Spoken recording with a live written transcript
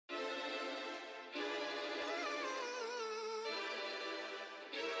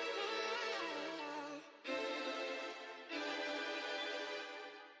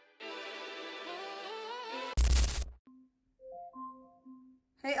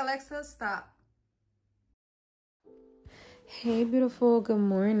Hey Alexa, stop. Hey beautiful, good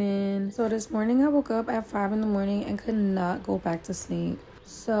morning. So this morning I woke up at 5 in the morning and could not go back to sleep.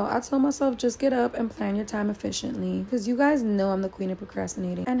 So I told myself, just get up and plan your time efficiently, because you guys know I'm the queen of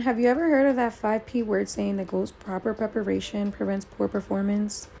procrastinating. And have you ever heard of that 5P word saying that goes proper preparation prevents poor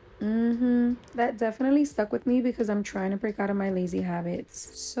performance? That definitely stuck with me because I'm trying to break out of my lazy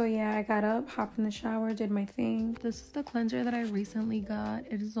habits. So yeah, I got up, hopped in the shower, did my thing. This is the cleanser that I recently got.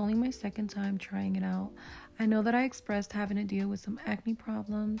 It is only my second time trying it out. I know that I expressed having to deal with some acne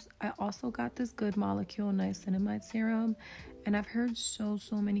problems. I also got this good molecule niacinamide serum, and I've heard so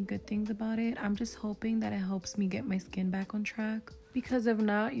many good things about it. I'm just hoping that it helps me get my skin back on track, because if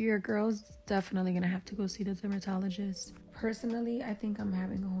not, your girl's definitely gonna have to go see the dermatologist. Personally, I think I'm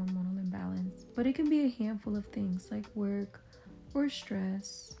having a hormonal imbalance, but it can be a handful of things like work or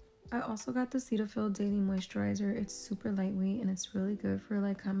stress. I also got the Cetaphil Daily Moisturizer. It's super lightweight and it's really good for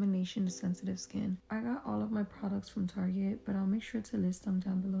like combination sensitive skin. I got all of my products from Target, but I'll make sure to list them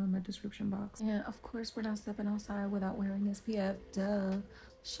down below in my description box. And of course, we're not stepping outside without wearing SPF, duh.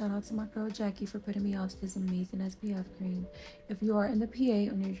 Shout out to my girl Jackie for putting me onto this amazing SPF cream. If you are in the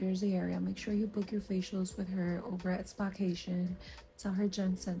PA or New Jersey area, make sure you book your facials with her over at Spacation. Tell her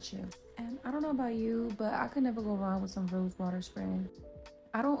Jen sent you. And I don't know about you, but I could never go wrong with some rose water spray.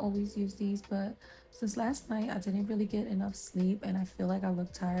 I don't always use these, but since last night I didn't really get enough sleep and I feel like I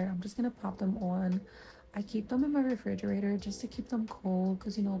look tired, I'm just gonna pop them on. I keep them in my refrigerator just to keep them cold,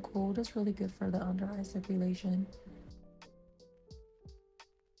 because you know, cold is really good for the under eye circulation.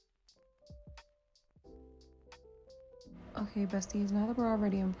 Okay, besties, now that we're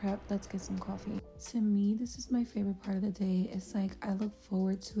already in prep, let's get some coffee. To me, this is my favorite part of the day. It's like I look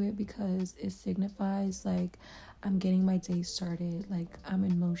forward to it because it signifies like I'm getting my day started, like I'm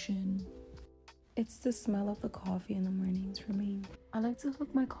in motion. It's the smell of the coffee in the mornings for me. I like to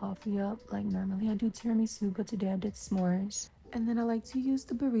hook my coffee up. Like normally I do tiramisu, but today I did s'mores. And then I like to use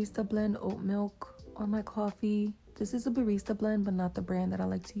the barista blend oat milk on my coffee. This is a barista blend, but not the brand that I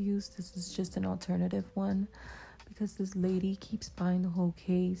like to use. This is just an alternative one, because this lady keeps buying the whole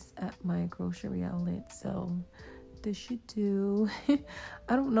case at my grocery outlet, so this should do.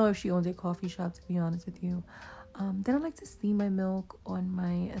 I don't know if she owns a coffee shop, to be honest with you. Then I like to steam my milk on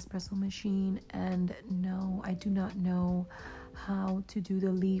my espresso machine, and no, I do not know how to do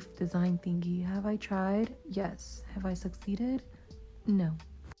the leaf design thingy. Have I tried? Yes. Have I succeeded? No.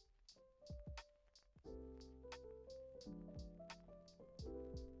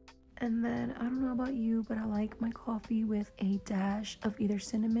 And then, I don't know about you, but I like my coffee with a dash of either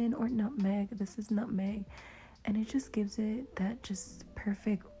cinnamon or nutmeg. This is nutmeg. And it just gives it that just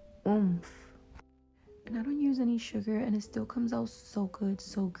perfect oomph. And I don't use any sugar, and it still comes out so good,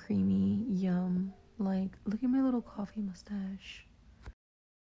 so creamy, yum. Like, look at my little coffee mustache.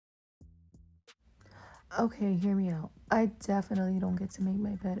 Okay, hear me out. I definitely don't get to make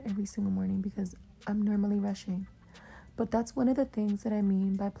my bed every single morning because I'm normally rushing. But that's one of the things that I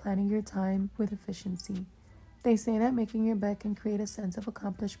mean by planning your time with efficiency. They say that making your bed can create a sense of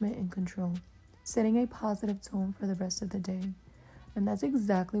accomplishment and control, setting a positive tone for the rest of the day. And that's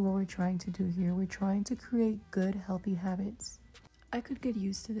exactly what we're trying to do here. We're trying to create good, healthy habits. I could get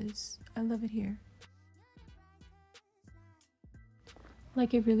used to this. I love it here.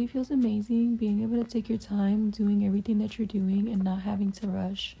 Like, it really feels amazing being able to take your time doing everything that you're doing and not having to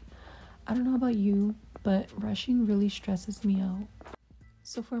rush. I don't know about you, but rushing really stresses me out.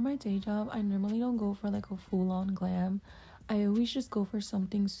 So for my day job, I normally don't go for like a full-on glam. I always just go for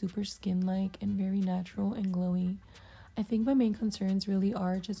something super skin-like and very natural and glowy. I think my main concerns really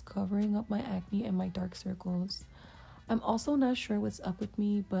are just covering up my acne and my dark circles. I'm also not sure what's up with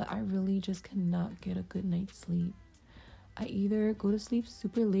me, but I really just cannot get a good night's sleep. I either go to sleep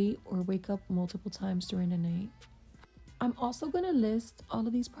super late or wake up multiple times during the night. I'm also going to list all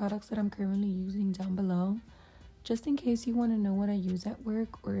of these products that I'm currently using down below, just in case you want to know what I use at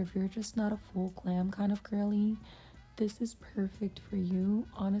work, or if you're just not a full glam kind of girly, this is perfect for you.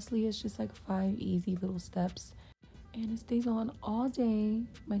 Honestly, it's just like 5 easy little steps, and it stays on all day.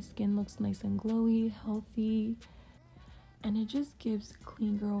 My skin looks nice and glowy, healthy, and it just gives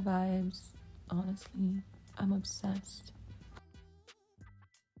clean girl vibes. Honestly, I'm obsessed.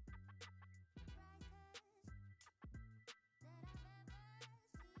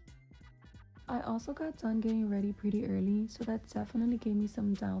 I also got done getting ready pretty early, so that definitely gave me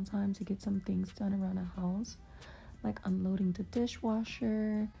some downtime to get some things done around the house, like unloading the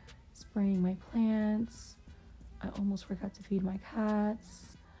dishwasher, spraying my plants. I almost forgot to feed my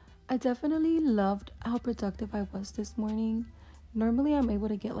cats. I definitely loved how productive I was this morning. Normally I'm able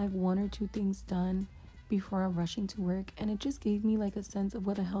to get like 1 or 2 things done, before I'm rushing to work, and it just gave me like a sense of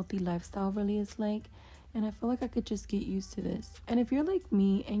what a healthy lifestyle really is like. And I feel like I could just get used to this. And if you're like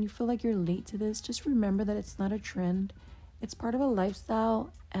me and you feel like you're late to this, just remember that it's not a trend. It's part of a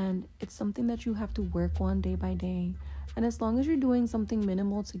lifestyle, and it's something that you have to work on day by day. And as long as you're doing something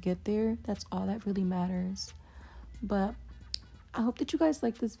minimal to get there, that's all that really matters. But I hope that you guys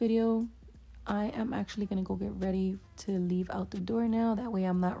like this video. I am actually going to go get ready to leave out the door now. That way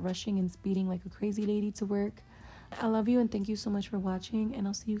I'm not rushing and speeding like a crazy lady to work. I love you and thank you so much for watching, and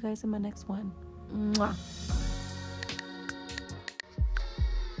I'll see you guys in my next one. Mwah.